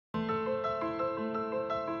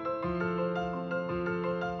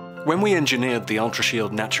When we engineered the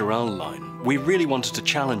Ultrashield Naturale line, we really wanted to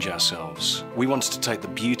challenge ourselves. We wanted to take the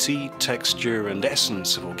beauty, texture and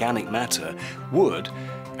essence of organic matter, wood,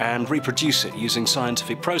 and reproduce it using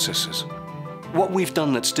scientific processes. What we've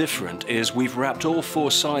done that's different is we've wrapped all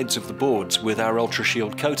four sides of the boards with our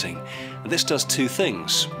Ultrashield coating. This does two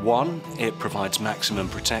things. One, it provides maximum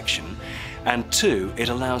protection, and two, it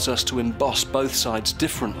allows us to emboss both sides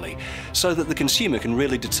differently so that the consumer can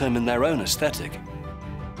really determine their own aesthetic.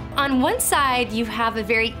 On one side, you have a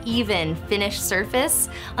very even finished surface.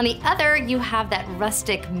 On the other, you have that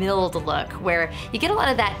rustic milled look where you get a lot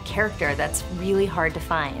of that character that's really hard to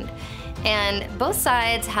find. And both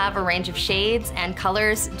sides have a range of shades and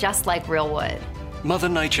colors just like real wood. Mother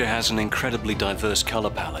Nature has an incredibly diverse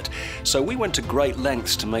color palette, so we went to great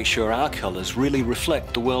lengths to make sure our colors really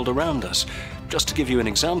reflect the world around us. Just to give you an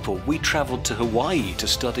example, we traveled to Hawaii to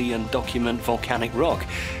study and document volcanic rock,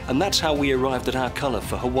 and that's how we arrived at our color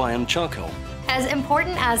for Hawaiian charcoal. As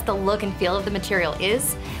important as the look and feel of the material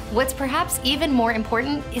is, what's perhaps even more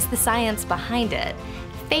important is the science behind it.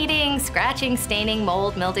 Fading, scratching, staining,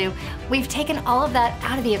 mold, mildew, we've taken all of that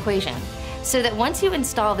out of the equation, so that once you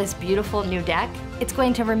install this beautiful new deck, it's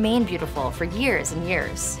going to remain beautiful for years and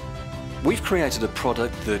years. We've created a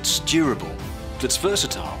product that's durable, that's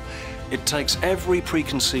versatile. It takes every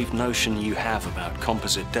preconceived notion you have about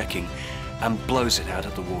composite decking and blows it out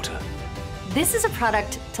of the water. This is a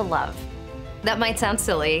product to love. That might sound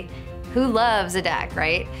silly. Who loves a deck,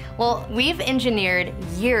 right? Well, we've engineered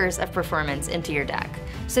years of performance into your deck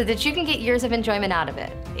so that you can get years of enjoyment out of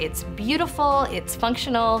it. It's beautiful, it's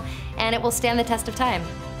functional, and it will stand the test of time.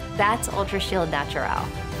 That's Ultrashield Naturale.